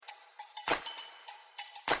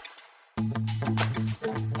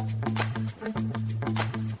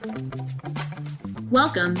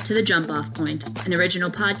Welcome to The Jump Off Point, an original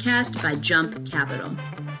podcast by Jump Capital.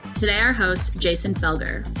 Today our host, Jason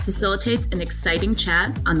Felger, facilitates an exciting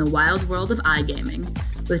chat on the wild world of iGaming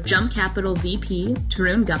with Jump Capital VP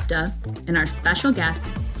Tarun Gupta and our special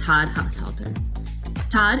guest, Todd Haushalter.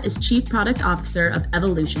 Todd is Chief Product Officer of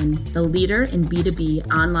Evolution, the leader in B2B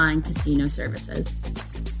online casino services.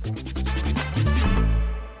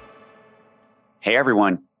 Hey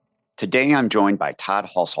everyone. Today I'm joined by Todd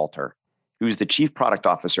Haushalter, who's the Chief Product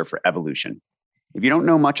Officer for Evolution. If you don't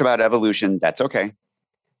know much about Evolution, that's okay.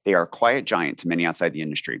 They are a quiet giant to many outside the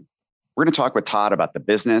industry. We're going to talk with Todd about the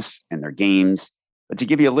business and their games, but to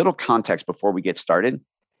give you a little context before we get started,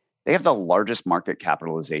 they have the largest market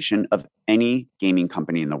capitalization of any gaming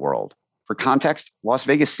company in the world. For context, Las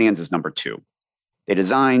Vegas Sands is number 2. They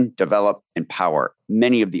design, develop, and power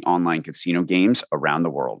many of the online casino games around the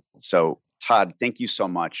world. So Todd, thank you so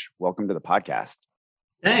much. Welcome to the podcast.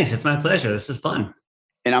 Thanks. It's my pleasure. This is fun.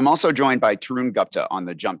 And I'm also joined by Tarun Gupta on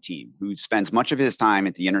the Jump team, who spends much of his time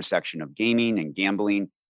at the intersection of gaming and gambling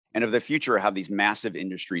and of the future of how these massive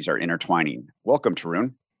industries are intertwining. Welcome,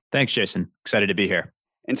 Tarun. Thanks, Jason. Excited to be here.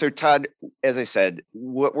 And so, Todd, as I said,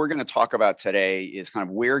 what we're going to talk about today is kind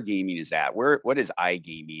of where gaming is at. What is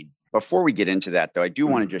iGaming? Before we get into that, though, I do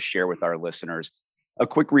want to just share with our listeners a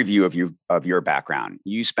quick review of your background.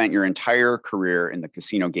 You spent your entire career in the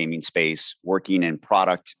casino gaming space, working in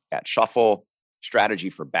product at Shuffle, strategy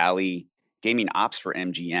for Bally, gaming ops for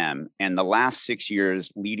MGM, and the last 6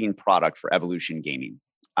 years leading product for Evolution Gaming.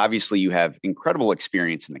 Obviously, you have incredible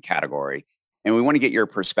experience in the category, and we want to get your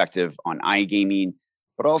perspective on iGaming,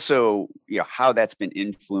 but also how that's been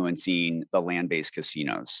influencing the land-based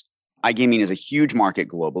casinos. iGaming is a huge market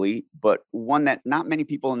globally, but one that not many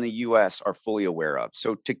people in the US are fully aware of.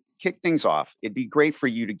 So to kick things off, it'd be great for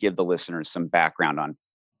you to give the listeners some background on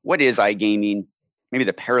what is iGaming, maybe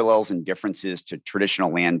the parallels and differences to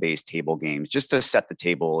traditional land-based table games, just to set the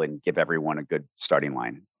table and give everyone a good starting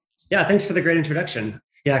line. Yeah, thanks for the great introduction.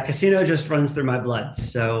 Yeah, casino just runs through my blood.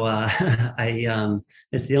 So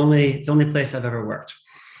it's the only place I've ever worked.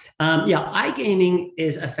 iGaming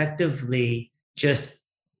is effectively just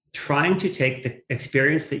trying to take the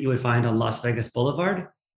experience that you would find on Las Vegas Boulevard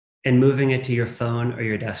and moving it to your phone or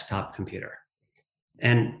your desktop computer.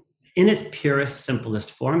 And in its purest,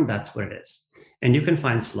 simplest form, that's what it is. And you can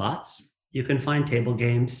find slots, you can find table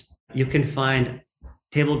games, you can find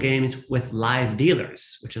table games with live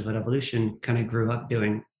dealers, which is what Evolution kind of grew up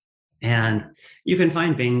doing. And you can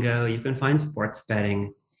find bingo, you can find sports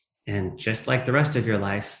betting, and just like the rest of your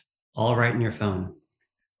life, all right in your phone.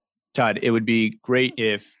 Todd, it would be great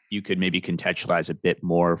if you could maybe contextualize a bit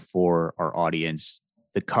more for our audience,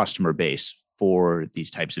 the customer base for these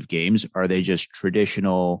types of games. Are they just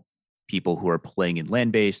traditional people who are playing in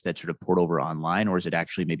land-based that sort of port over online, or is it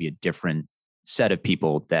actually maybe a different set of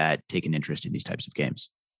people that take an interest in these types of games?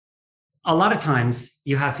 A lot of times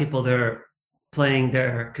you have people that are playing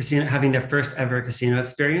their casino, having their first ever casino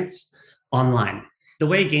experience online. The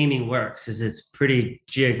way gaming works is it's pretty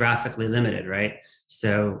geographically limited, right?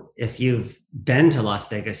 So if you've been to Las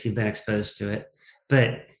Vegas, you've been exposed to it,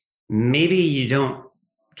 but maybe you don't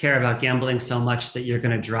care about gambling so much that you're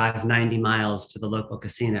going to drive 90 miles to the local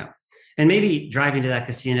casino. And maybe driving to that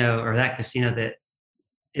casino or that casino that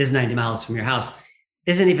is 90 miles from your house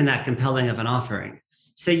isn't even that compelling of an offering.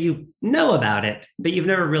 So you know about it, but you've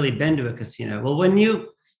never really been to a casino. Well, when you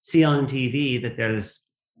see on TV that there's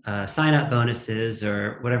sign-up bonuses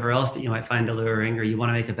or whatever else that you might find alluring, or you want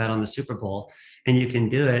to make a bet on the Super Bowl, and you can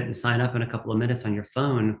do it and sign up in a couple of minutes on your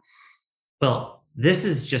phone. Well, this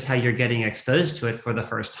is just how you're getting exposed to it for the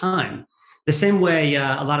first time. The same way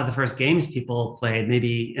a lot of the first games people played,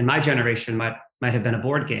 maybe in my generation, might have been a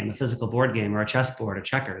board game, a physical board game, or a chessboard, or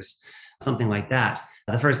checkers, something like that.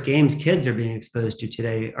 The first games kids are being exposed to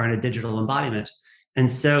today are in a digital embodiment.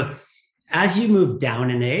 And so as you move down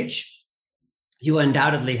in age, you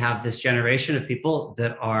undoubtedly have this generation of people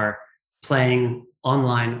that are playing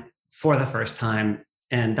online for the first time,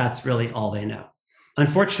 and that's really all they know.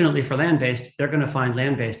 Unfortunately for land-based, they're going to find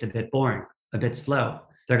land-based a bit boring, a bit slow.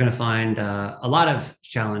 They're going to find a lot of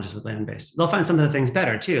challenges with land-based. They'll find some of the things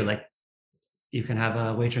better too, like you can have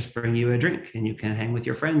a waitress bring you a drink and you can hang with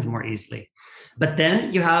your friends more easily. But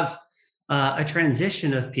then you have a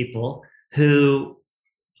transition of people who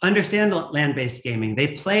understand land-based gaming. They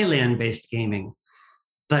play land-based gaming,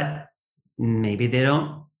 but maybe they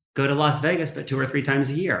don't go to Las Vegas but 2 or 3 times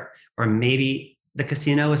a year. Or maybe the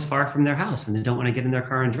casino is far from their house and they don't want to get in their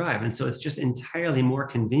car and drive. And so it's just entirely more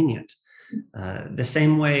convenient. The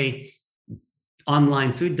same way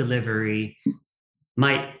online food delivery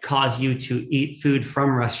might cause you to eat food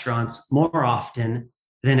from restaurants more often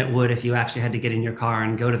than it would if you actually had to get in your car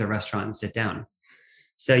and go to the restaurant and sit down.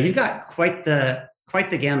 So you've got quite the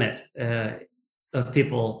gamut of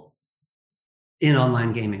people in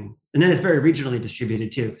online gaming, and then it's very regionally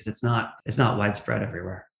distributed too, because it's not widespread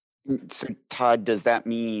everywhere. So Todd, does that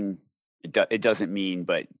mean it doesn't mean,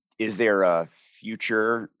 but is there a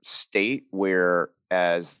future state where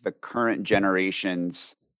as the current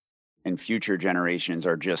generations and future generations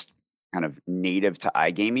are just kind of native to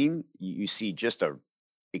iGaming, you see just a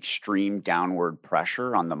extreme downward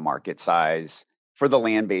pressure on the market size for the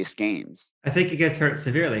land-based games? I think it gets hurt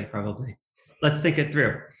severely, probably. Let's think it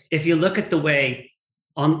through. If you look at the way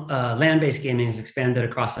land-based gaming has expanded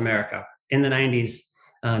across America, in the 90s,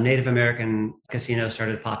 Native American casinos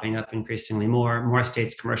started popping up increasingly more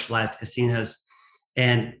states commercialized casinos.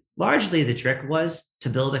 And largely the trick was to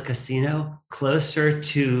build a casino closer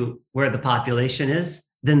to where the population is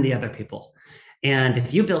than the other people. And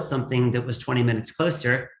if you built something that was 20 minutes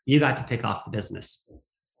closer, you got to pick off the business.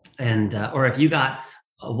 And or if you got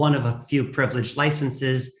one of a few privileged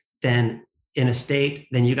licenses, then in a state,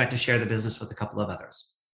 then you got to share the business with a couple of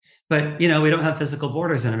others. But we don't have physical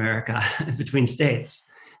borders in America between states.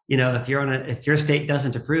 If your state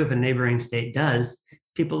doesn't approve and a neighboring state does,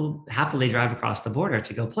 people happily drive across the border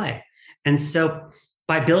to go play. And so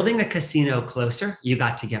by building a casino closer, you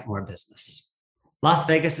got to get more business. Las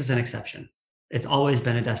Vegas is an exception. It's always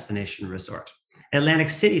been a destination resort. Atlantic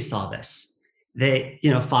City saw this.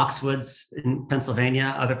 Foxwoods in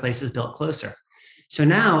Pennsylvania, other places built closer. So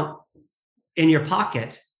now in your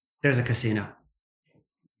pocket, there's a casino.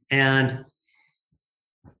 And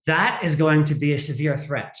that is going to be a severe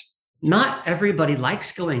threat. Not everybody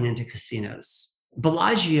likes going into casinos.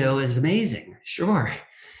 Bellagio is amazing, sure.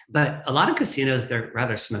 But a lot of casinos, they're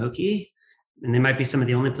rather smoky, and they might be some of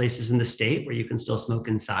the only places in the state where you can still smoke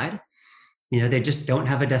inside. They just don't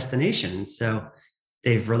have a destination. So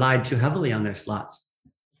they've relied too heavily on their slots.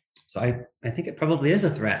 So I think it probably is a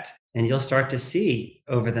threat. And you'll start to see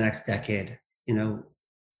over the next decade,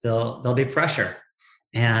 there'll be pressure.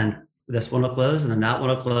 And this one will close and then that one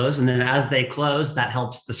will close. And then as they close, that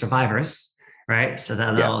helps the survivors, right? So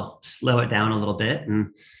that'll slow it down a little bit.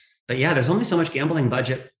 But there's only so much gambling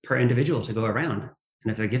budget per individual to go around.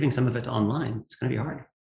 And if they're giving some of it to online, it's going to be hard.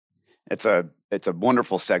 It's a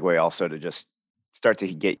wonderful segue also to just start to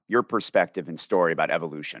get your perspective and story about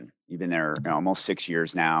Evolution. You've been there almost 6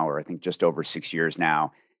 years now, or I think just over 6 years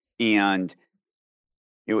now. And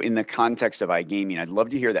in the context of iGaming, I'd love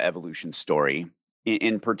to hear the Evolution story.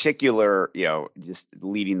 In particular, just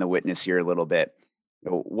leading the witness here a little bit,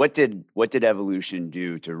 what did Evolution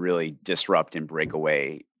do to really disrupt and break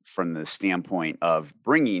away from the standpoint of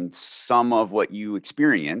bringing some of what you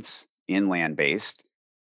experience in land-based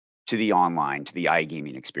to the online, to the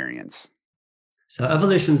iGaming experience? So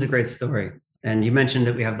Evolution's a great story. And you mentioned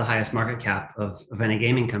that we have the highest market cap of any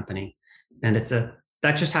gaming company. And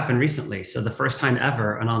that just happened recently. So the first time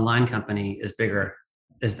ever an online company has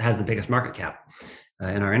the biggest market cap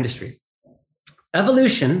in our industry.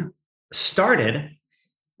 Evolution started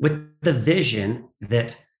with the vision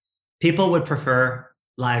that people would prefer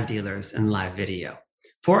live dealers and live video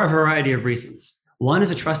for a variety of reasons. One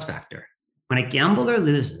is a trust factor. When a gambler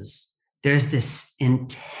loses, there's this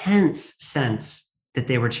intense sense that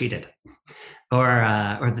they were cheated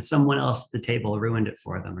or that someone else at the table ruined it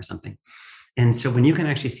for them or something. And so when you can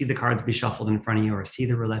actually see the cards be shuffled in front of you or see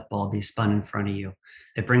the roulette ball be spun in front of you,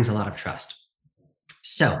 it brings a lot of trust.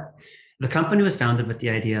 So the company was founded with the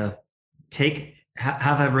idea of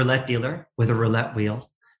have a roulette dealer with a roulette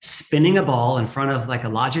wheel, spinning a ball in front of like a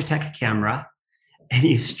Logitech camera, and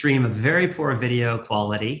you stream a very poor video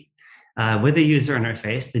quality with a user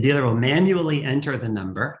interface. The dealer will manually enter the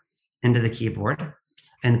number into the keyboard,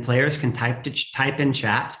 and the players can type in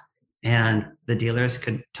chat, and the dealers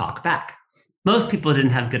could talk back. Most people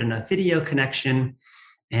didn't have good enough video connection,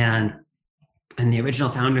 and the original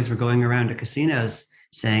founders were going around to casinos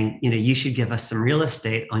saying, you should give us some real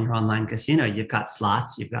estate on your online casino. You've got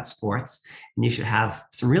slots, you've got sports, and you should have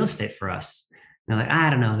some real estate for us. And they're like, I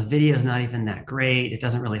don't know, the video is not even that great. It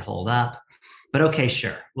doesn't really hold up, but okay,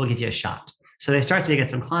 sure, we'll give you a shot. So they start to get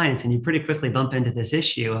some clients, and you pretty quickly bump into this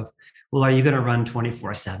issue of, well, are you going to run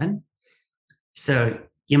 24/7? So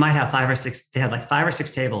you might have they had like 5 or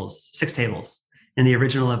 6 tables in the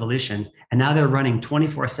original Evolution, and now they're running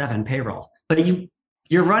 24/7 payroll. But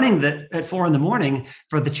you're running that at 4 a.m.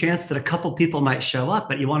 for the chance that a couple people might show up,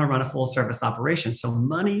 but you want to run a full service operation. So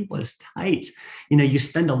money was tight. You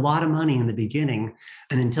spend a lot of money in the beginning,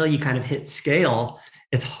 and until you kind of hit scale,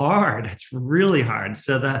 it's hard. It's really hard.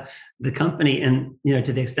 So the company, and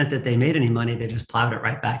to the extent that they made any money, they just plowed it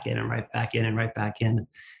right back in and right back in and right back in,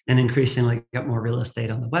 and increasingly got more real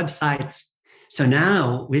estate on the websites. So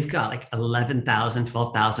now we've got like 11,000,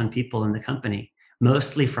 12,000 people in the company,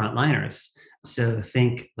 mostly frontliners. So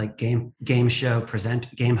think like game show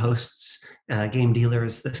game hosts, game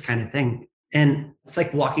dealers, this kind of thing. And it's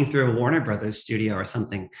like walking through a Warner Brothers studio or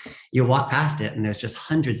something. You walk past it and there's just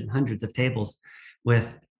hundreds and hundreds of tables with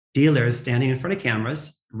dealers standing in front of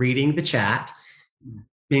cameras, reading the chat,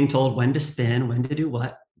 being told when to spin, when to do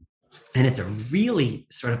what. And it's a really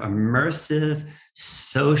sort of immersive,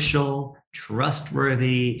 social,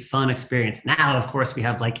 trustworthy, fun experience. Now, of course, we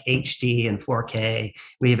have like HD and 4K.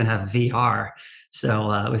 We even have VR.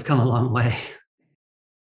 So we've come a long way.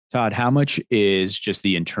 Todd, how much is just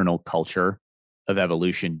the internal culture of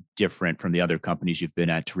Evolution different from the other companies you've been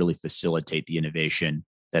at to really facilitate the innovation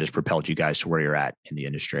that has propelled you guys to where you're at in the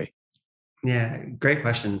industry? Yeah, great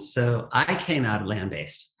question. So I came out of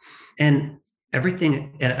land-based, and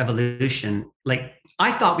everything at Evolution, like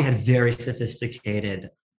I thought we had very sophisticated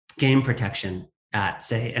game protection at,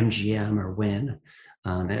 say, MGM or Win.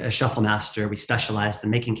 At Shuffle Master, we specialized in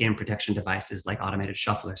making game protection devices like automated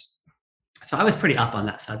shufflers. So I was pretty up on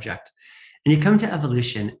that subject. And you come to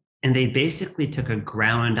Evolution, and they basically took a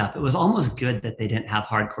ground up. It was almost good that they didn't have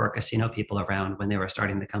hardcore casino people around when they were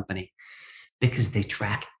starting the company, because they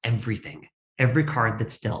track everything, every card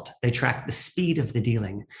that's dealt. They track the speed of the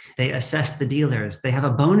dealing. They assess the dealers. They have a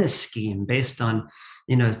bonus scheme based on,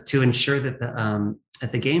 to ensure that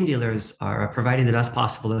the game dealers are providing the best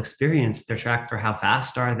possible experience. They're tracked for how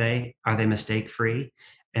fast are they mistake-free,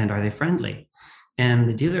 and are they friendly? And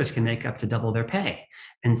the dealers can make up to double their pay.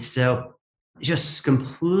 And so just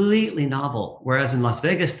completely novel. Whereas in Las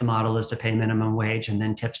Vegas, the model is to pay minimum wage and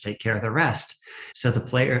then tips take care of the rest. So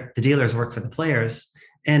the dealers work for the players,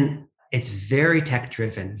 and it's very tech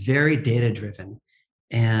driven, very data driven,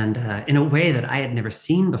 and in a way that I had never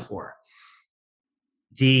seen before.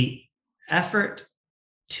 The effort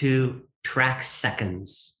to track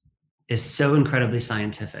seconds is so incredibly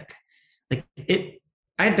scientific.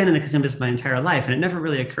 I had been in the casino business my entire life, and it never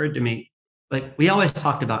really occurred to me. Like, we always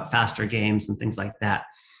talked about faster games and things like that.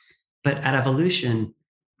 But at Evolution,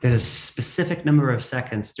 there's a specific number of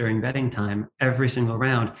seconds during betting time every single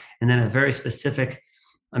round, and then a very specific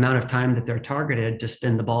amount of time that they're targeted to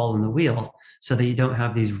spin the ball in the wheel, so that you don't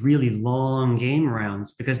have these really long game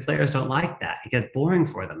rounds, because players don't like that. It gets boring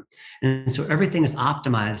for them. And so everything is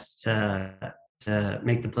optimized to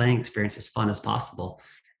make the playing experience as fun as possible.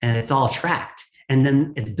 And it's all tracked. And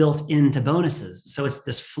then it's built into bonuses. So it's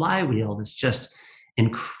this flywheel that's just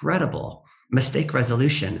incredible. Mistake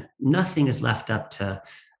resolution. Nothing is left up to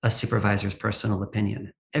a supervisor's personal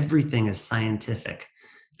opinion. Everything is scientific.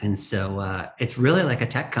 And so it's really like a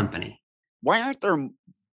tech company. Why aren't there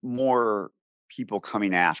more people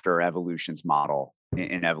coming after Evolution's model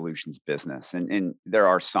in Evolution's business? And there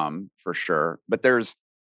are some for sure, but there's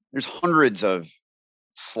hundreds of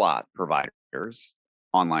slot providers,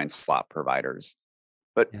 online slot providers,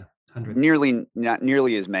 but not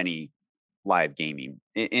nearly as many live gaming.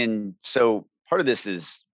 And so part of this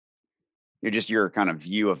is just your kind of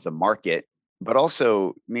view of the market, but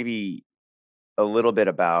also maybe a little bit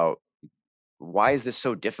about why is this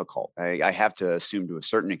so difficult? I have to assume to a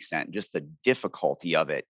certain extent, just the difficulty of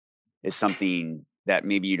it is something that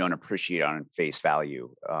maybe you don't appreciate on face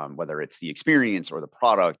value, whether it's the experience or the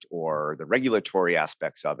product or the regulatory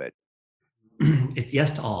aspects of it. It's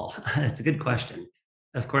yes to all. It's a good question.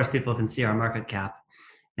 Of course, people can see our market cap,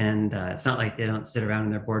 and it's not like they don't sit around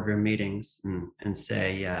in their boardroom meetings and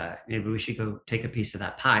say, maybe we should go take a piece of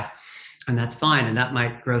that pie. And that's fine. And that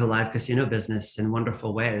might grow the live casino business in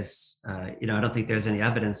wonderful ways. I don't think there's any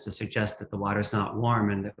evidence to suggest that the water's not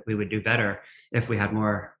warm and that we would do better if we had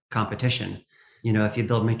more competition. If you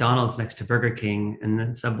build McDonald's next to Burger King and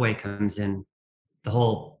then Subway comes in, the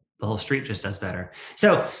whole street just does better.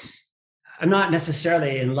 So I'm not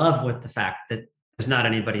necessarily in love with the fact that there's not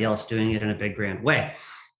anybody else doing it in a big grand way.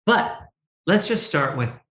 But let's just start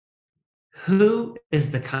with, who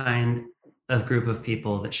is the kind of group of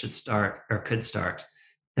people that should start or could start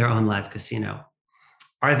their own live casino?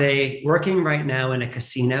 Are they working right now in a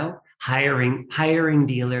casino, hiring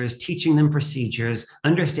dealers, teaching them procedures,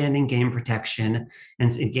 understanding game protection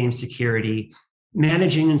and game security,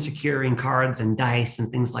 managing and securing cards and dice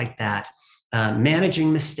and things like that,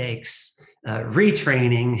 managing mistakes,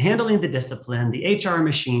 retraining, handling the discipline, the HR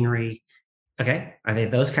machinery? Okay, are they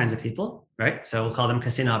those kinds of people, right? So we'll call them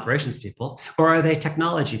casino operations people. Or are they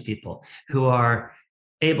technology people who are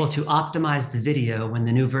able to optimize the video when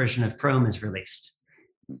the new version of Chrome is released?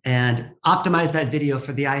 and optimize that video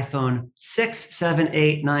for the iPhone 6, 7,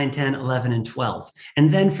 8, 9, 10, 11, and 12.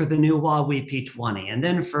 And then for the new Huawei P20. And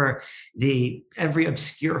then for every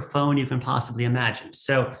obscure phone you can possibly imagine.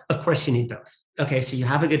 So of course you need both. Okay, so you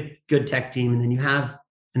have a good tech team, and then you have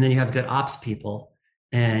good ops people.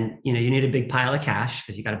 And you need a big pile of cash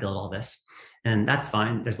because you got to build all this. And that's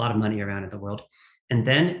fine. There's a lot of money around in the world. And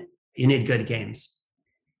then you need good games.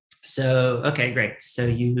 So, okay, great. So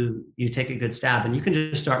you take a good stab, and you can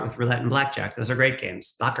just start with roulette and blackjack. Those are great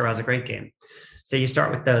games. Baccarat is a great game. So you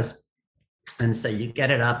start with those. And so you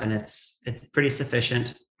get it up, and it's pretty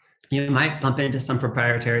sufficient. You might bump into some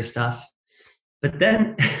proprietary stuff. But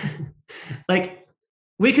then like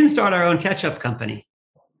we can start our own ketchup company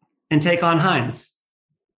and take on Heinz.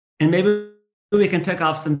 And maybe we can pick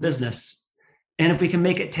off some business. And if we can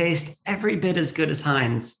make it taste every bit as good as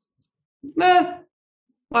Heinz,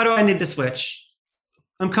 why do I need to switch?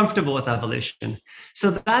 I'm comfortable with evolution.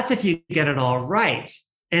 So that's if you get it all right.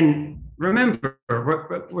 And remember,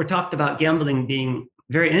 we're talked about gambling being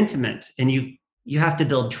very intimate, and you have to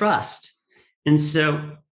build trust. And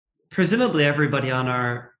so presumably everybody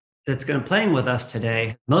that's going to playing with us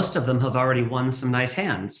today, most of them have already won some nice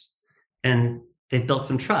hands, and they've built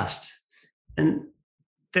some trust. And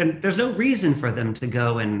then there's no reason for them to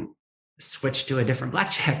go and switch to a different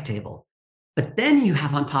blackjack table. But then you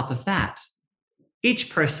have on top of that, each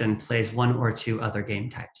person plays one or two other game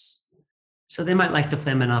types. So they might like to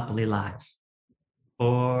play Monopoly Live,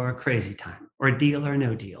 or Crazy Time, or Deal or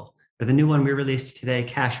No Deal, or the new one we released today,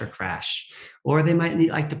 Cash or Crash. Or they might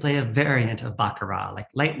like to play a variant of Baccarat, like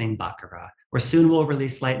Lightning Baccarat, or soon we'll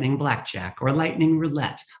release Lightning Blackjack or Lightning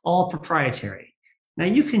Roulette, all proprietary. Now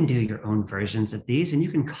you can do your own versions of these, and you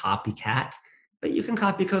can copycat, but you can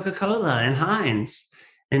copy Coca-Cola and Heinz.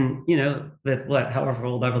 And, with however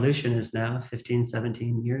old Evolution is now, 15,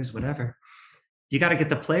 17 years, whatever, you got to get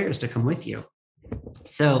the players to come with you.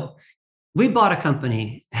 So we bought a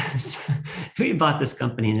company. We bought this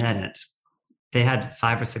company, Nedit. They had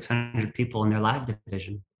 500 or 600 people in their live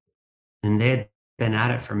division, and they had been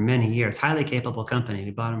at it for many years. Highly capable company.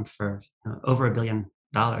 We bought them for over $1 billion,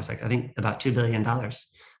 like I think about $2 billion.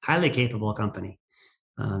 Highly capable company.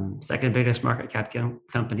 Second biggest market cap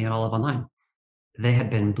company in all of online. They had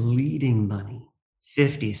been bleeding money,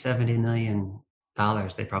 $50-70 million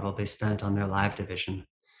they probably spent on their live division.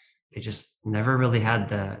 They just never really had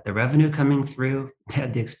the revenue coming through. They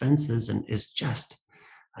had the expenses, and it's just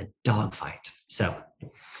a dogfight. So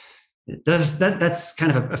that's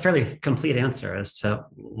kind of a fairly complete answer as to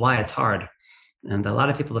why it's hard. And a lot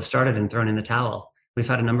of people have started and thrown in the towel. We've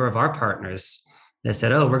had a number of our partners that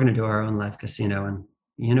said, we're going to do our own live casino. And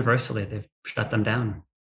universally, they've shut them down.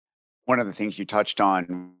 One of the things you touched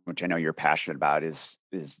on, which I know you're passionate about, is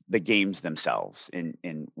the games themselves,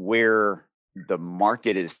 and where the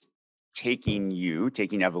market is taking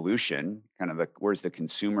evolution, kind of where's the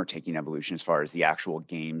consumer taking evolution as far as the actual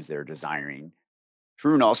games they're desiring.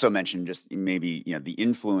 Tarun also mentioned just maybe the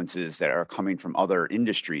influences that are coming from other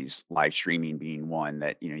industries, live streaming being one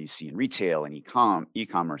that you see in retail and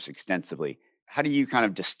e-commerce extensively. How do you kind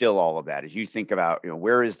of distill all of that as you think about,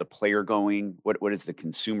 where is the player going? What is the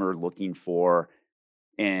consumer looking for?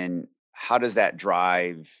 And how does that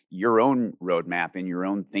drive your own roadmap and your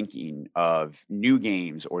own thinking of new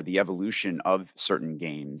games or the evolution of certain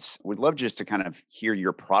games? We'd love just to kind of hear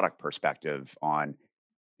your product perspective on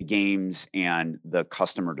the games and the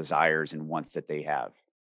customer desires and wants that they have.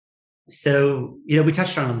 So, we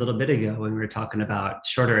touched on a little bit ago when we were talking about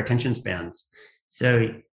shorter attention spans.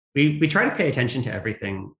 So we try to pay attention to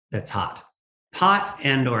everything that's hot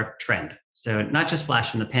and or trend. So not just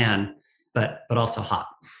flash in the pan, but also hot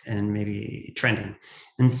and maybe trending.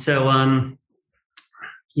 And so,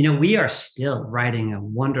 we are still riding a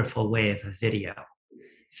wonderful wave of video.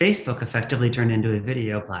 Facebook effectively turned into a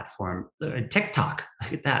video platform. TikTok,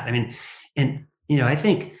 look at that. I mean, and I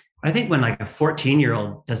think when like a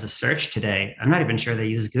 14-year-old does a search today, I'm not even sure they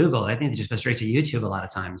use Google. I think they just go straight to YouTube a lot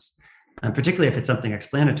of times. Particularly if it's something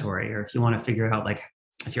explanatory, or if you want to figure out like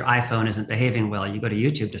if your iPhone isn't behaving well, you go to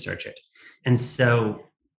YouTube to search it. And so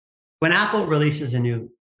when Apple releases a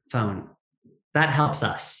new phone, that helps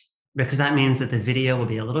us because that means that the video will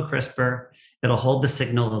be a little crisper. It'll hold the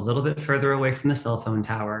signal a little bit further away from the cell phone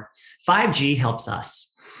tower. 5G helps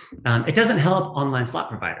us. It doesn't help online slot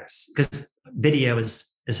providers because video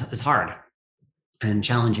is hard and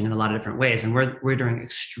challenging in a lot of different ways. And we're doing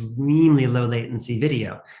extremely low latency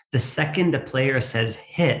video. The second a player says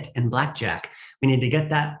hit in blackjack, we need to get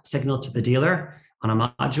that signal to the dealer on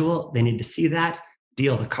a module. They need to see that,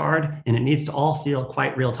 deal the card, and it needs to all feel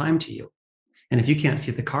quite real time to you. And if you can't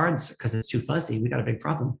see the cards because it's too fuzzy, we got a big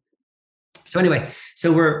problem. So anyway,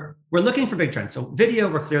 so we're looking for big trends. So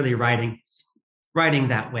video, we're clearly riding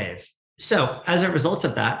that wave. So as a result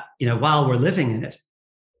of that, while we're living in it,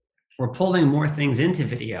 we're pulling more things into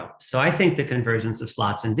video. So I think the convergence of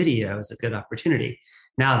slots and video is a good opportunity.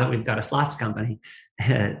 Now that we've got a slots company,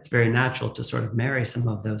 it's very natural to sort of marry some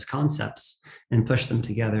of those concepts and push them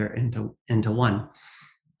together into one.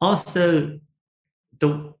 Also,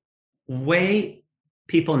 the way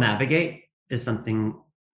people navigate is something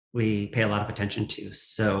we pay a lot of attention to.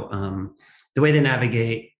 So the way they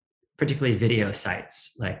navigate, particularly video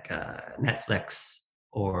sites like Netflix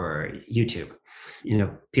or YouTube,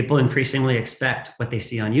 people increasingly expect what they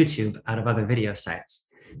see on YouTube out of other video sites.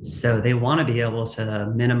 So they want to be able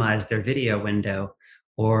to minimize their video window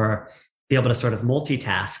or be able to sort of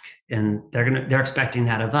multitask, and they're expecting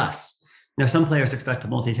that of us. Now, some players expect to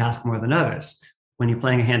multitask more than others. When you're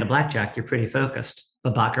playing a hand of blackjack, you're pretty focused.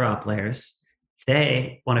 But Baccarat players,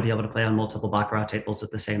 they want to be able to play on multiple Baccarat tables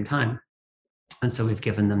at the same time. And so we've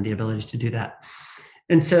given them the ability to do that.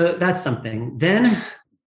 And so that's something. Then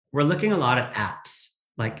we're looking a lot at apps,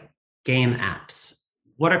 like game apps.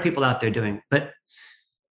 What are people out there doing? But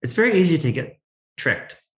it's very easy to get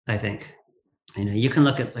tricked, I think. You can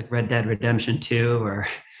look at like Red Dead Redemption 2 or,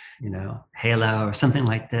 Halo or something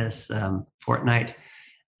like this, Fortnite,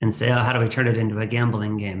 and say, oh, how do we turn it into a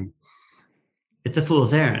gambling game? It's a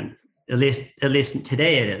fool's errand. At least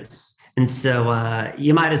today it is. And so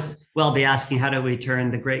you might as well be asking, how do we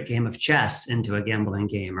turn the great game of chess into a gambling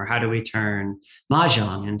game? Or how do we turn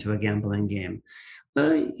Mahjong into a gambling game?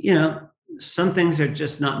 Well, some things are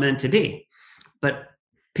just not meant to be. But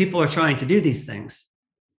people are trying to do these things.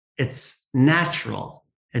 It's natural.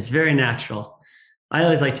 It's very natural. I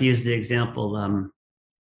always like to use the example,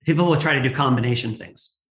 people will try to do combination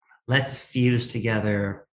things. Let's fuse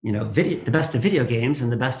together, the best of video games and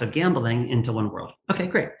the best of gambling into one world. Okay,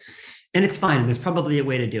 great. And it's fine. There's probably a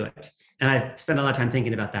way to do it. And I've spent a lot of time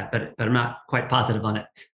thinking about that, but I'm not quite positive on it.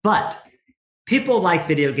 But people like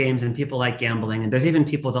video games and people like gambling, and there's even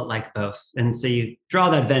people that like both. And so you draw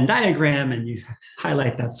that Venn diagram and you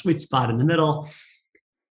highlight that sweet spot in the middle.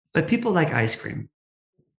 But people like ice cream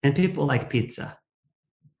and people like pizza.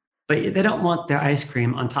 But they don't want their ice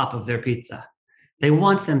cream on top of their pizza. They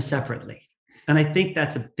want them separately. And I think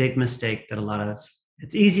that's a big mistake that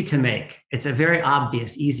it's easy to make. It's a very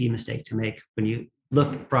obvious, easy mistake to make when you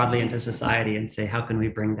look broadly into society and say, how can we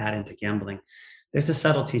bring that into gambling? There's a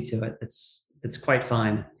subtlety to it. It's quite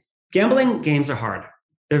fine. Gambling games are hard.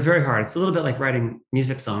 They're very hard. It's a little bit like writing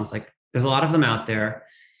music songs. Like there's a lot of them out there,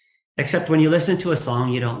 except when you listen to a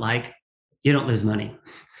song you don't like, you don't lose money.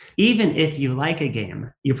 Even if you like a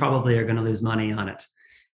game, you probably are going to lose money on it.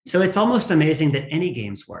 So it's almost amazing that any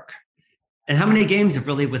games work. And how many games have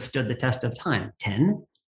really withstood the test of time? 10?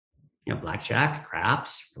 Blackjack,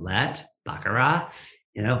 craps, roulette, baccarat.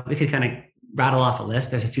 We could kind of rattle off a list.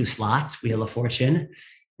 There's a few slots, Wheel of Fortune.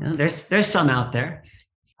 There's some out there.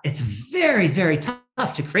 It's very, very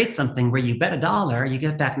tough to create something where you bet $1, you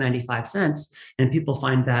get back 95 cents, and people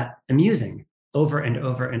find that amusing over and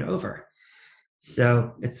over and over.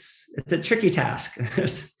 So it's a tricky task.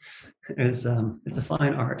 It's a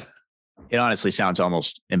fine art. It honestly sounds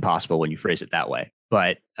almost impossible when you phrase it that way.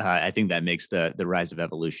 But I think that makes the rise of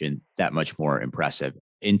evolution that much more impressive.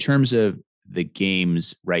 In terms of the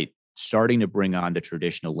games, right, starting to bring on the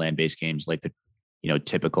traditional land-based games like the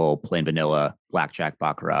typical plain vanilla blackjack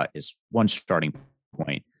baccarat is one starting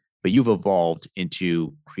point. But you've evolved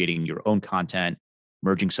into creating your own content,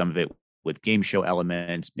 merging some of it with game show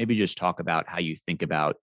elements. Maybe just talk about how you think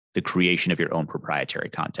about the creation of your own proprietary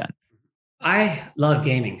content. I love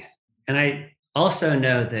gaming. And I also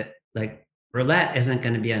know that like roulette isn't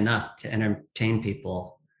going to be enough to entertain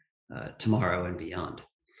people tomorrow and beyond.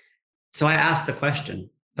 So I asked the question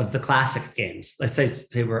of the classic games. Let's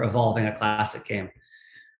say we're evolving a classic game.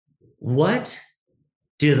 What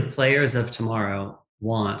do the players of tomorrow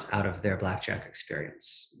want out of their blackjack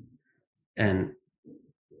experience? And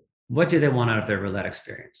what do they want out of their roulette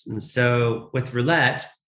experience? And so with roulette,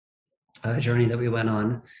 a journey that we went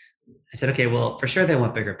on, I said, okay, well, for sure they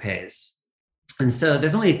want bigger pays. And so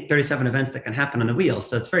there's only 37 events that can happen on the wheel.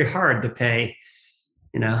 So it's very hard to pay,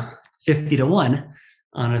 50 to 1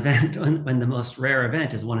 on an event when the most rare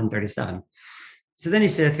event is 1 in 37. So then you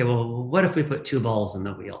say, okay, well, what if we put 2 balls in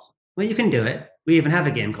the wheel? Well, you can do it. We even have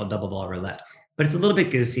a game called double ball roulette, but it's a little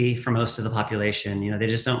bit goofy for most of the population. They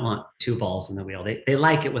just don't want 2 balls in the wheel. They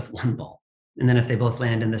like it with 1 ball. And then if they both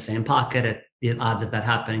land in the same pocket, the odds of that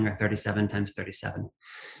happening are 37 times 37.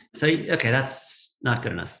 So, okay, that's not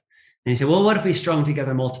good enough. And you say, well, what if we strung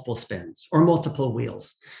together multiple spins or multiple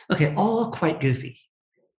wheels? Okay, all quite goofy.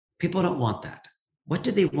 People don't want that. What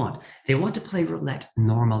do they want? They want to play roulette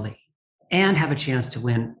normally and have a chance to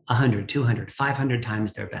win 100, 200, 500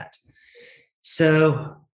 times their bet.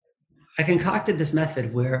 So I concocted this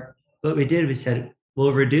method where what we did, we said,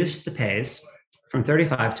 we'll reduce the pays from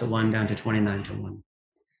 35 to 1 down to 29 to 1.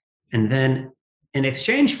 And then in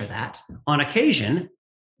exchange for that, on occasion,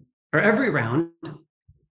 for every round,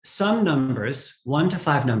 some numbers, 1 to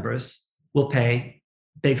 5 numbers, will pay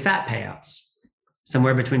big fat payouts,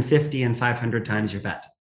 somewhere between 50 and 500 times your bet.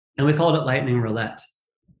 And we called it Lightning Roulette.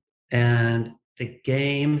 And the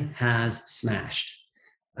game has smashed.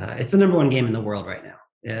 It's the number one game in the world right now.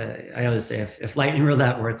 I always say if Lightning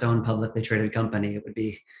Roulette were its own publicly traded company, it would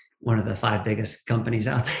be one of the 5 biggest companies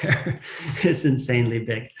out there. It's insanely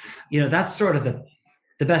big. That's sort of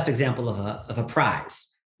the best example of a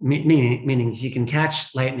prize. Meaning if you can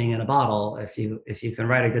catch lightning in a bottle, if you can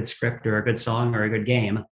write a good script or a good song or a good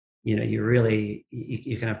game, you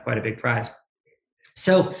can have quite a big prize.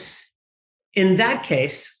 So in that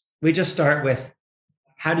case, we just start with,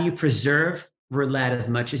 how do you preserve roulette as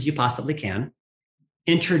much as you possibly can?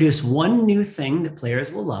 Introduce one new thing that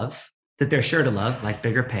players will love, that they're sure to love, like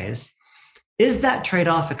bigger pays. Is that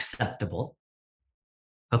trade-off acceptable?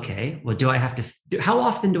 Okay, well, how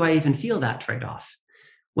often do I even feel that trade-off?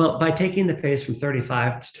 Well, by taking the pays from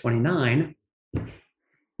 35 to 29,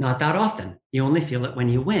 not that often. You only feel it when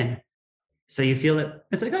you win. So you feel it,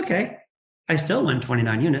 it's like, okay, I still won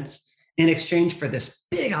 29 units in exchange for this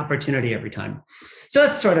big opportunity every time. So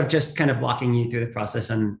that's sort of just kind of walking you through the process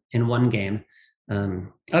in one game.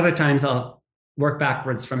 Other times I'll work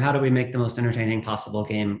backwards from, how do we make the most entertaining possible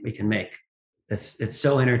game we can make? It's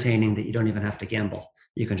so entertaining that you don't even have to gamble.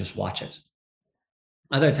 You can just watch it.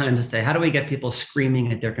 Other times I say, how do we get people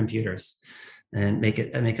screaming at their computers and make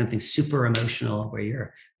something super emotional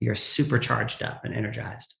where you're super charged up and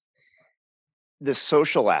energized? The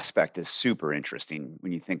social aspect is super interesting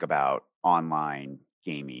when you think about online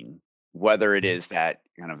gaming, whether it is that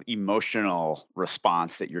kind of emotional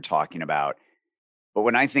response that you're talking about. But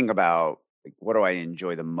when I think about, like, what do I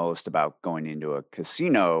enjoy the most about going into a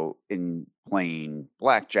casino and playing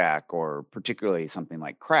blackjack, or particularly something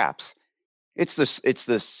like craps, it's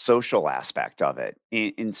the social aspect of it.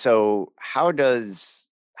 And so how does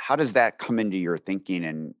that come into your thinking,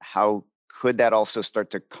 and how could that also start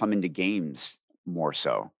to come into games more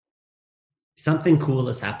so? Something cool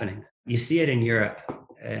is happening. You see it in Europe,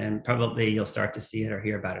 and probably you'll start to see it or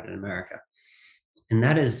hear about it in America. And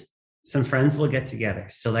that is, some friends will get together.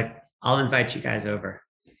 So like, I'll invite you guys over,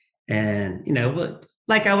 and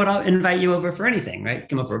like I would invite you over for anything, right?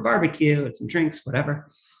 Come over for a barbecue and some drinks, whatever.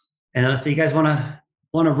 And I'll say, you guys want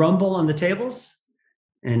to rumble on the tables?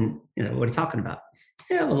 And what are you talking about?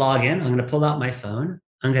 Yeah, we'll log in. I'm going to pull out my phone.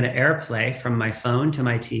 I'm going to AirPlay from my phone to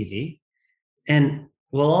my TV, and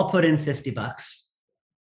we'll all put in $50.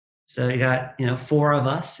 So you got 4 of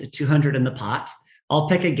us at 200 in the pot. I'll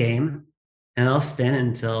pick a game, and I'll spin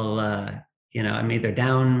until I'm either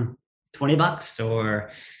down $20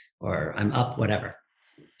 or I'm up, whatever.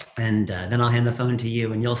 And then I'll hand the phone to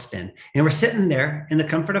you, and you'll spin. And we're sitting there in the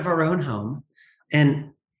comfort of our own home,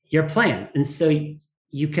 and you're playing. And so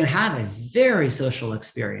you can have a very social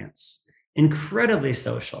experience, incredibly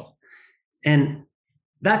social. And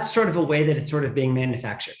that's sort of a way that it's sort of being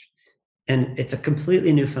manufactured. And it's a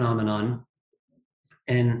completely new phenomenon.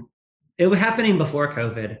 And it was happening before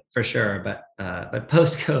COVID for sure, but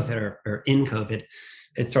post-COVID or in COVID,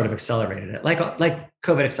 it sort of accelerated it. Like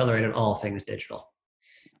COVID accelerated all things digital.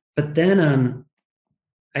 But then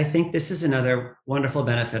I think this is another wonderful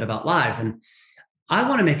benefit about live. And I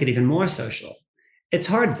want to make it even more social. It's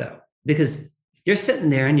hard though, because you're sitting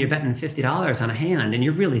there and you're betting $50 on a hand, and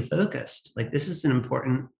you're really focused. Like, this is an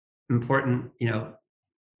important,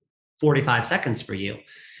 45 seconds for you.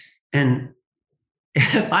 And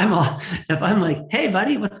if I'm like, hey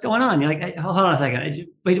buddy, what's going on? You're like, hey, hold on a second.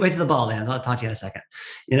 Wait till the ball lands. I'll talk to you in a second.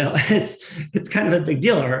 It's kind of a big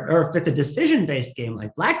deal. Or if it's a decision-based game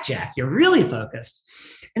like blackjack, you're really focused.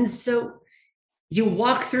 And so you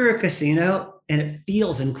walk through a casino and it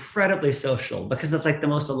feels incredibly social, because it's like the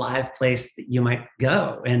most alive place that you might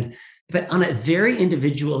go. But on a very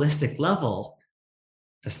individualistic level,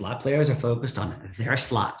 the slot players are focused on their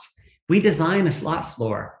slots. We design a slot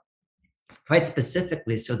floor quite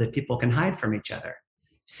specifically so that people can hide from each other.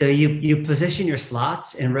 So you position your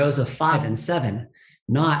slots in rows of 5 and 7,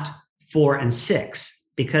 not 4 and 6,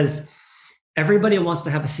 because everybody wants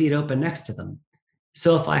to have a seat open next to them.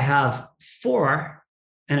 So if I have 4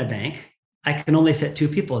 and a bank, I can only fit 2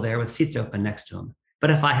 people there with seats open next to them. But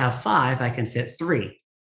if I have 5, I can fit 3.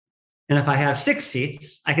 And if I have 6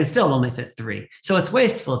 seats, I can still only fit 3. So it's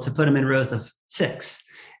wasteful to put them in rows of 6.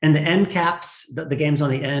 And the end caps, the games on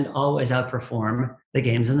the end always outperform the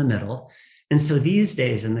games in the middle. And so these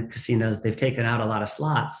days in the casinos, they've taken out a lot of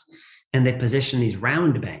slots and they position these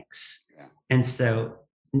round banks. Yeah. And so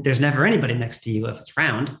there's never anybody next to you if it's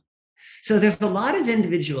round. So there's a lot of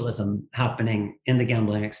individualism happening in the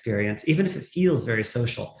gambling experience, even if it feels very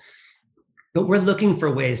social. But we're looking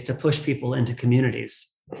for ways to push people into communities.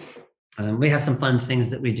 We have some fun things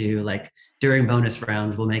that we do, like during bonus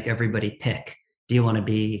rounds, we'll make everybody pick. Do you want to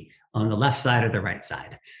be on the left side or the right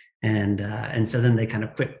side? And so then they kind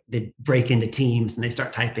of they break into teams and they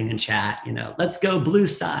start typing in chat, let's go blue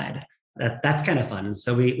side. That's kind of fun. And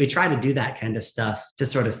so we try to do that kind of stuff to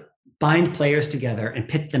sort of bind players together and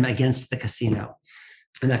pit them against the casino.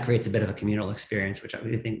 And that creates a bit of a communal experience, which I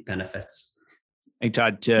really think benefits. Hey,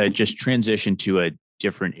 Todd, to just transition to a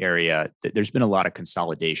different area, there's been a lot of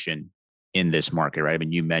consolidation in this market, right? I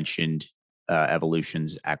mean, you mentioned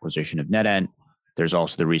Evolution's acquisition of NetEnt. There's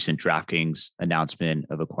also the recent DraftKings announcement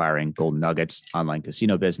of acquiring Golden Nugget's online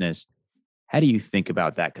casino business. How do you think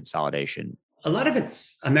about that consolidation? A lot of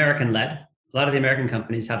it's American-led. A lot of the American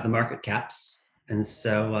companies have the market caps. And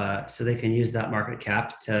so they can use that market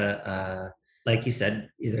cap to, like you said,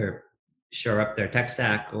 either shore up their tech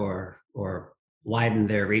stack or widen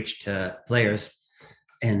their reach to players.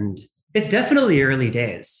 And it's definitely early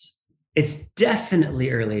days.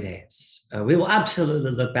 We will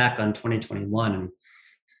absolutely look back on 2021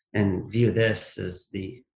 and view this as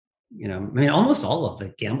almost all of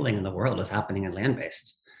the gambling in the world is happening in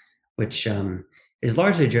land-based, which is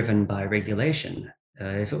largely driven by regulation.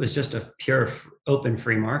 If it was just a pure open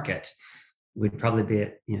free market, we'd probably be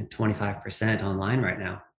at 25% online right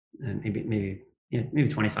now, and maybe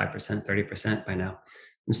 25%, 30% by now.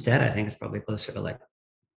 Instead, I think it's probably closer to like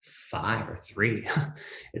 5 or 3.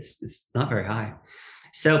 It's not very high.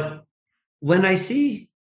 So when I see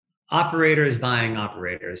operators buying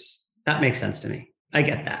operators, that makes sense to me. I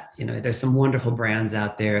get that. There's some wonderful brands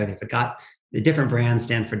out there. They've got the different brands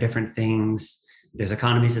stand for different things. There's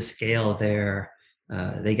economies of scale there.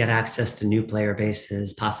 They get access to new player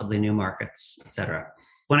bases, possibly new markets, et cetera.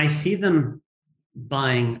 When I see them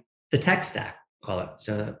buying the tech stack, call it,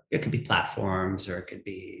 so it could be platforms or it could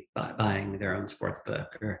be buying their own sportsbook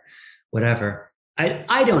or whatever,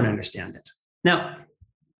 I don't understand it. Now,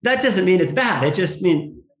 that doesn't mean it's bad. It just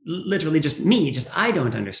means literally just I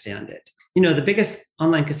don't understand it. The biggest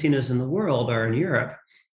online casinos in the world are in Europe,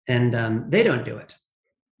 and they don't do it.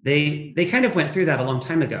 They kind of went through that a long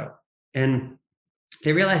time ago, and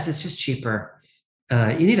they realized it's just cheaper.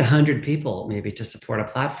 You need 100 people maybe to support a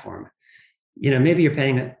platform. Maybe you're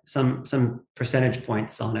paying some percentage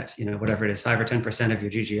points on it, whatever it is, 5 or 10% of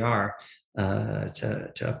your GGR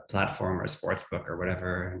to a platform or a sports book or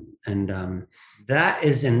whatever. And that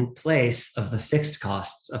is in place of the fixed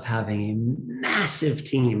costs of having a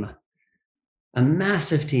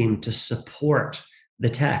massive team to support the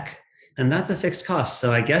tech. And that's a fixed cost.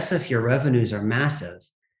 So I guess if your revenues are massive,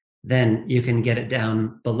 then you can get it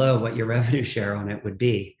down below what your revenue share on it would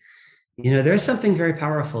be. There's something very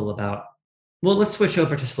powerful about, well, let's switch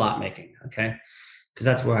over to slot making, okay? Because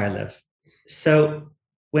that's where I live. So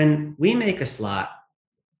when we make a slot,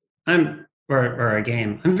 or a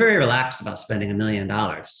game, I'm very relaxed about spending $1 million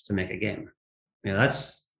to make a game.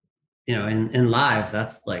 That's, in live,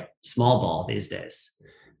 that's like small ball these days.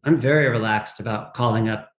 I'm very relaxed about calling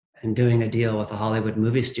up and doing a deal with a Hollywood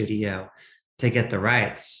movie studio to get the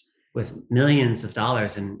rights with millions of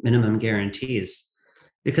dollars in minimum guarantees,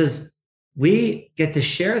 because we get to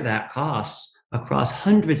share that cost across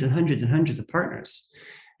hundreds and hundreds and hundreds of partners.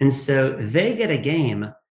 And so they get a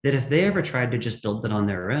game that if they ever tried to just build it on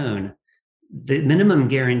their own, the minimum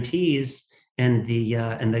guarantees and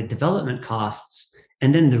the development costs,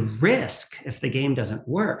 and then the risk if the game doesn't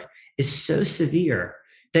work is so severe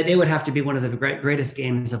that it would have to be one of the greatest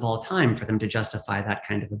games of all time for them to justify that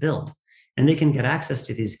kind of a build. And they can get access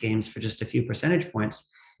to these games for just a few percentage points.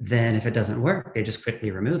 Then if it doesn't work, they just quickly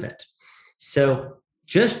remove it. So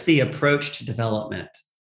just the approach to development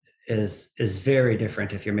is very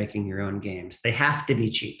different if you're making your own games. They have to be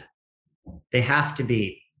cheap. They have to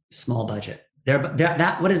be small budget. What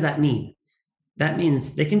does that mean? That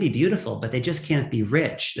means they can be beautiful, but they just can't be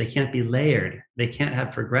rich. They can't be layered. They can't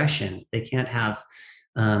have progression. They can't have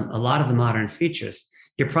a lot of the modern features.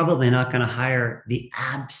 You're probably not going to hire the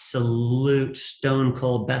absolute stone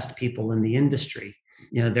cold best people in the industry.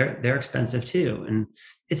 They're expensive too, and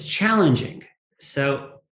it's challenging.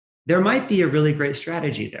 So there might be a really great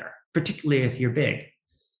strategy there, particularly if you're big.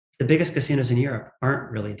 The biggest casinos in Europe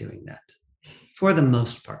aren't really doing that for the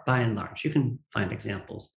most part, by and large. You can find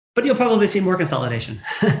examples, but you'll probably see more consolidation.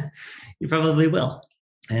 You probably will.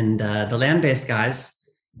 And the land-based guys,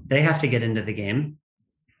 They have to get into the game.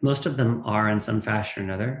 Most of them are in some fashion or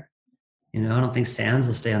another. I don't think Sands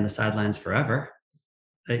will stay on the sidelines forever.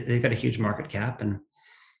 They've got a huge market cap and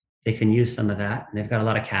they can use some of that. And they've got a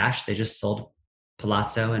lot of cash. They just sold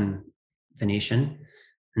Palazzo and Venetian.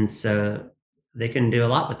 And so they can do a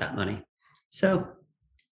lot with that money. So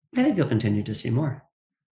I think you'll continue to see more.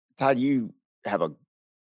 Todd, you have a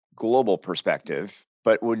global perspective,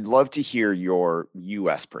 but would love to hear your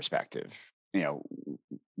US perspective.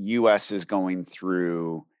 US is going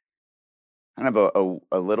through kind of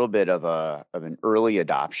a little bit of an early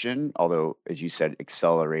adoption, although, as you said,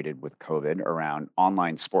 accelerated with COVID around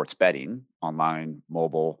online sports betting, online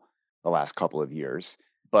mobile the last couple of years.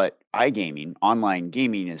 But iGaming, online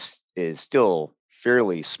gaming is still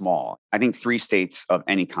fairly small. I think 3 states of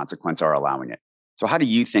any consequence are allowing it. So how do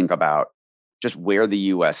you think about just where the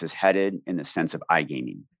US is headed in the sense of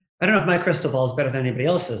iGaming? I don't know if my crystal ball is better than anybody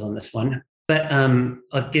else's on this one, but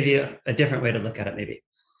I'll give you a different way to look at it maybe.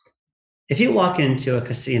 If you walk into a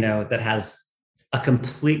casino that has a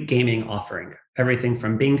complete gaming offering, everything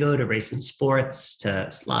from bingo to racing sports to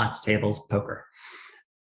slots, tables, poker,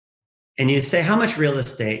 and you say, how much real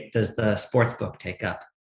estate does the sports book take up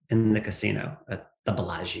in the casino at the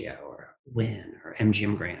Bellagio or Wynn or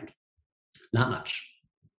MGM Grand? Not much.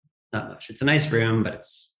 It's a nice room, but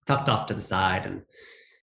it's tucked off to the side. And,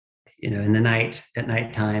 in the night, at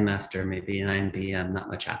nighttime, after maybe 9 p.m., not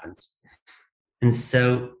much happens. And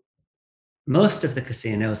so most of the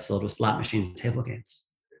casino is filled with slot machine table games.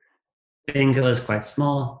 Bingo is quite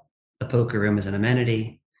small. The poker room is an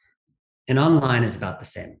amenity. And online is about the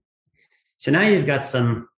same. So now you've got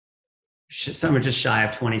some are just shy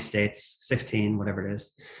of 20 states, 16, whatever it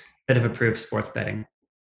is, that have approved sports betting.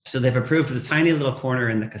 So they've approved the tiny little corner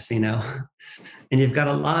in the casino. And you've got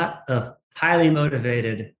a lot of highly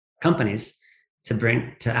motivated companies to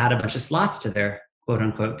add a bunch of slots to their quote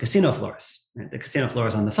unquote casino floors. The casino floor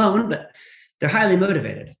is on the phone, but they're highly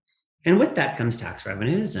motivated. And with that comes tax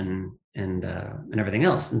revenues and everything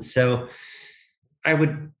else. And so I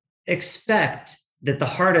would expect that the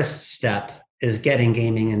hardest step is getting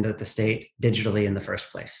gaming into the state digitally in the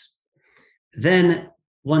first place. Then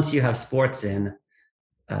once you have sports in,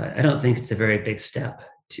 I don't think it's a very big step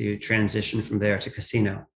to transition from there to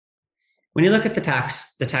casino. When you look at the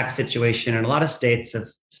tax situation, and a lot of states have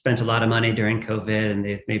spent a lot of money during COVID and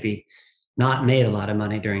they've maybe not made a lot of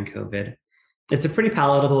money during COVID, it's a pretty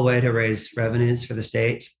palatable way to raise revenues for the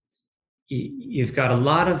state. You've got a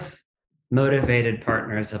lot of motivated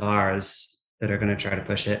partners of ours that are going to try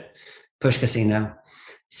to push casino.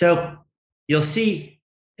 So you'll see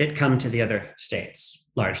it come to the other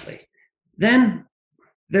states largely. Then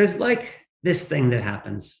there's like this thing that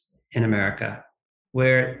happens in America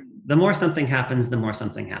where the more something happens, the more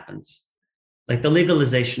something happens. Like the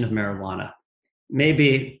legalization of marijuana.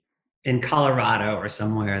 Maybe in Colorado or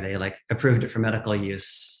somewhere, they approved it for medical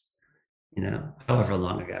use, however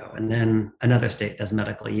long ago. And then another state does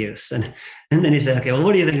medical use. And then you say, okay, well,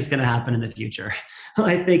 what do you think is going to happen in the future? Well,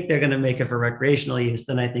 I think they're going to make it for recreational use.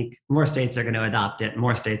 Then I think more states are going to adopt it.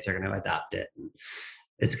 More states are going to adopt it.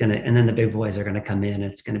 And then the big boys are going to come in.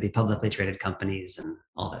 It's going to be publicly traded companies and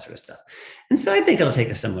all that sort of stuff. And so I think it'll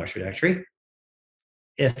take a similar trajectory.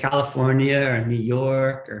 If California or New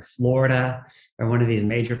York or Florida or one of these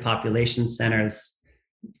major population centers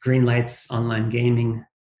green lights online gaming,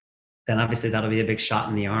 then obviously that'll be a big shot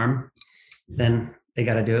in the arm. Then they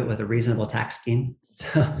got to do it with a reasonable tax scheme.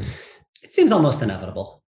 So it seems almost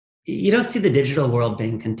inevitable. You don't see the digital world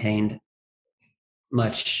being contained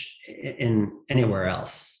much in anywhere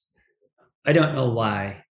else. I don't know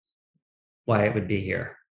why it would be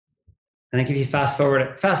here. I think if you fast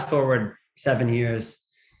forward 7 years,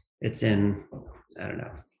 it's in,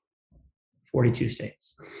 42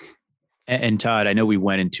 states. And Todd, I know we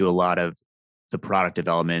went into a lot of the product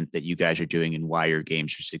development that you guys are doing and why your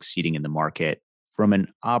games are succeeding in the market. From an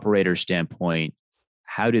operator standpoint,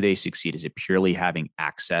 how do they succeed? Is it purely having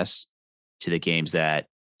access to the games that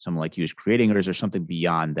someone like you is creating, or is there something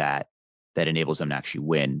beyond that enables them to actually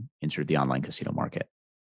win in sort of the online casino market?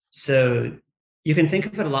 So you can think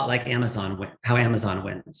of it a lot like how Amazon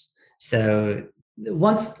wins. So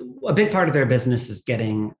once a big part of their business is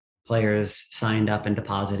getting players signed up and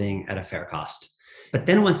depositing at a fair cost. But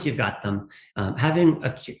then once you've got them, having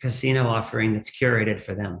a casino offering that's curated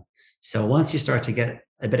for them. So once you start to get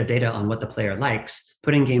a bit of data on what the player likes,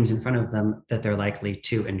 putting games in front of them that they're likely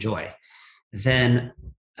to enjoy, then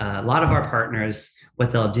a lot of our partners,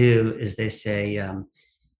 what they'll do is they say,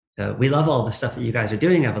 we love all the stuff that you guys are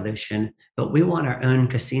doing, Evolution, but we want our own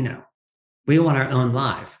casino. We want our own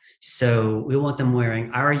live. So we want them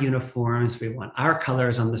wearing our uniforms. We want our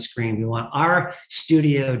colors on the screen. We want our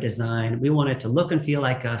studio design. We want it to look and feel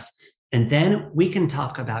like us. And then we can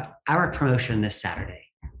talk about our promotion this Saturday.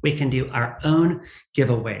 We can do our own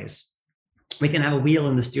giveaways. We can have a wheel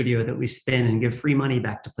in the studio that we spin and give free money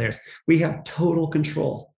back to players. We have total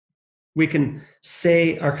control. We can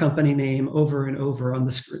say our company name over and over on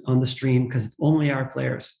the stream because it's only our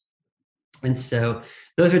players. And so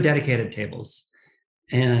those are dedicated tables.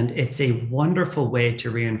 And it's a wonderful way to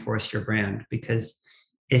reinforce your brand, because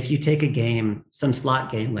if you take a game, some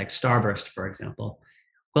slot game like Starburst, for example,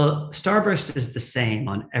 well, Starburst is the same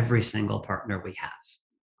on every single partner we have.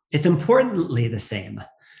 It's importantly the same.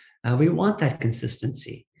 We want that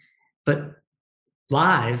consistency. But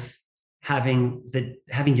live, having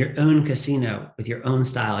your own casino with your own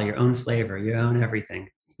style, your own flavor, your own everything.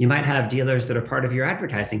 You might have dealers that are part of your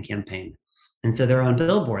advertising campaign. And so they're on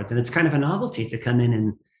billboards, and it's kind of a novelty to come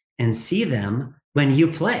in and see them when you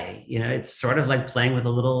play. You know, it's sort of like playing with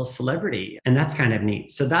a little celebrity, and that's kind of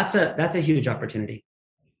neat. So that's a huge opportunity.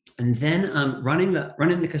 And then running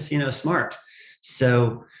the casino smart.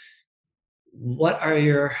 So what are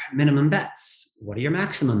your minimum bets? What are your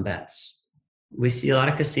maximum bets? We see a lot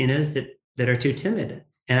of casinos that are too timid.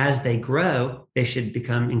 And as they grow, they should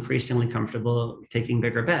become increasingly comfortable taking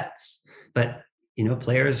bigger bets. But, you know,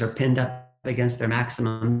 players are pinned up against their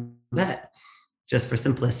maximum bet. Just for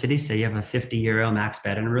simplicity, say you have a 50 euro max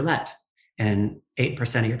bet in roulette, and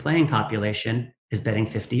 8% of your playing population is betting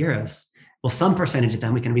 50 euros. Well, some percentage of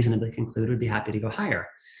them we can reasonably conclude would be happy to go higher.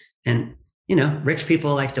 And, you know, rich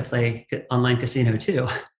people like to play online casino too,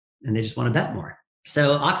 and they just want to bet more.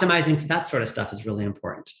 So optimizing for that sort of stuff is really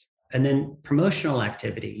important. And then promotional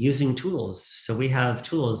activity, using tools. So we have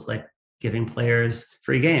tools like giving players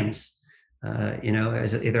free games,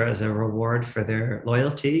 either as a reward for their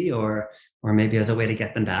loyalty or maybe as a way to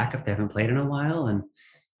get them back if they haven't played in a while.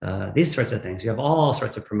 And these sorts of things. You have all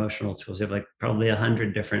sorts of promotional tools. You have like probably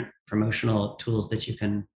 100 different promotional tools that you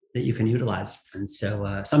can utilize. And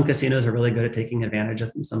so some casinos are really good at taking advantage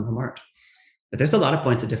of them, some of them aren't. But there's a lot of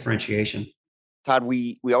points of differentiation. Todd,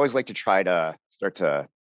 we always like to try to start to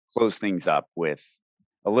close things up with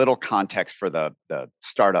a little context for the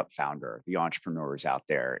startup founder, the entrepreneurs out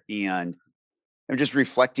there. And I'm just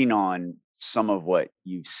reflecting on some of what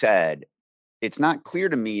you've said. It's not clear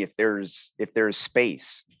to me if there's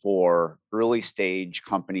space for early stage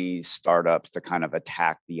companies, startups to kind of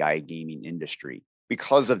attack the iGaming industry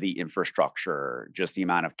because of the infrastructure, just the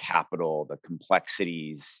amount of capital, the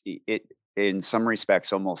complexities. It in some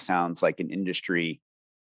respects almost sounds like an industry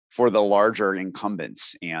for the larger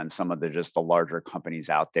incumbents and some of the larger companies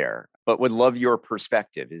out there. But would love your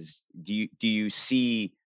perspective. Do you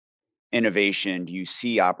see innovation? Do you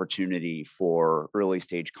see opportunity for early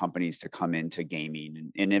stage companies to come into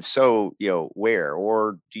gaming? And if so, where?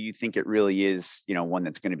 Or do you think it really is, one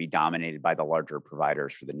that's going to be dominated by the larger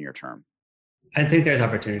providers for the near term? I think there's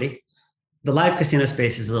opportunity. The live casino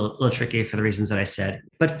space is a little tricky for the reasons that I said,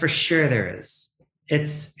 but for sure there is.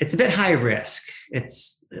 It's a bit high risk.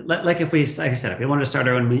 It's like if we wanted to start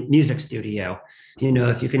our own music studio,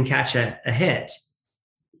 if you can catch a hit,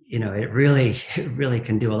 it really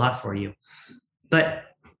can do a lot for you. But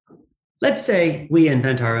let's say we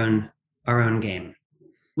invent our own game.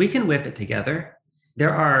 We can whip it together.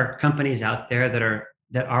 There are companies out there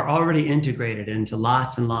that are already integrated into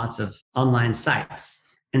lots and lots of online sites.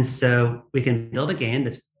 And so we can build a game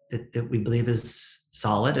that we believe is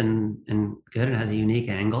solid and good and has a unique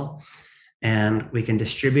angle. And we can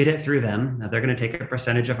distribute it through them. Now they're going to take a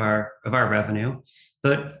percentage of our revenue,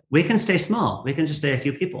 but we can stay small. We can just stay a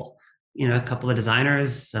few people, a couple of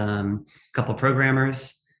designers, a couple of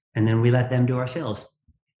programmers, and then we let them do our sales.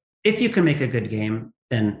 If you can make a good game,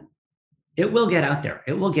 then it will get out there.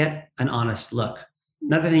 It will get an honest look.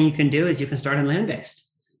 Another thing you can do is you can start in land-based.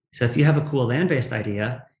 So if you have a cool land-based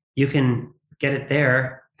idea, you can get it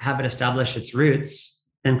there, have it establish its roots,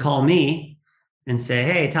 then call me and say,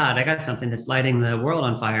 hey, Todd, I got something that's lighting the world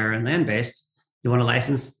on fire in land-based. You want to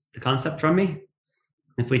license the concept from me?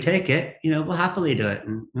 If we take it, we'll happily do it.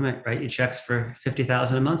 And we might write you checks for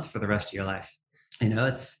 $50,000 a month for the rest of your life.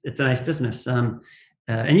 It's a nice business. And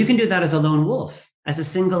you can do that as a lone wolf, as a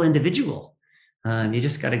single individual. You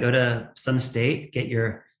just got to go to some state,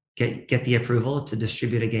 get the approval to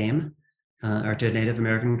distribute a game, or to Native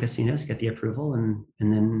American casinos, get the approval. And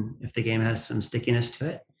then if the game has some stickiness to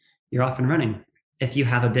it, you're off and running. If you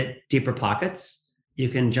have a bit deeper pockets, you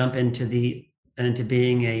can jump into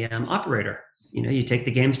being a operator. You take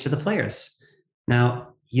the games to the players.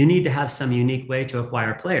 Now, you need to have some unique way to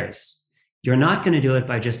acquire players. You're not going to do it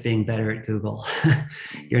by just being better at Google.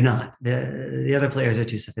 You're not. The other players are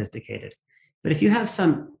too sophisticated. But if you have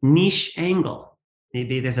some niche angle,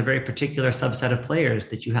 maybe there's a very particular subset of players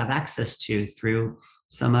that you have access to through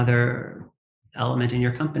some other element in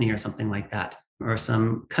your company or something like that, or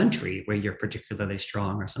some country where you're particularly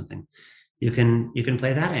strong or something, you can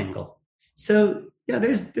play that angle. So yeah,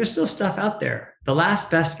 there's still stuff out there. The last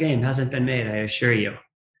best game hasn't been made, I assure you.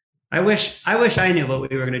 I wish I knew what we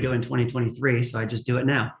were going to do in 2023, so I just do it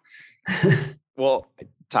now. Well,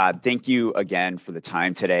 Todd, thank you again for the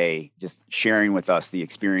time today, just sharing with us the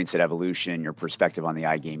experience at Evolution, your perspective on the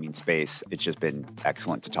iGaming space. It's just been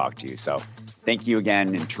excellent to talk to you. So thank you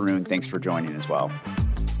again. And Tarun, thanks for joining as well.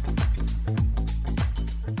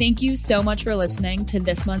 Thank you so much for listening to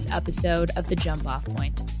this month's episode of The Jump Off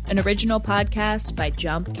Point, an original podcast by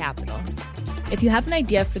Jump Capital. If you have an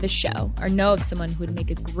idea for the show or know of someone who would make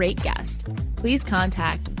a great guest, please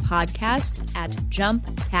contact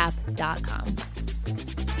podcast@jumpcap.com.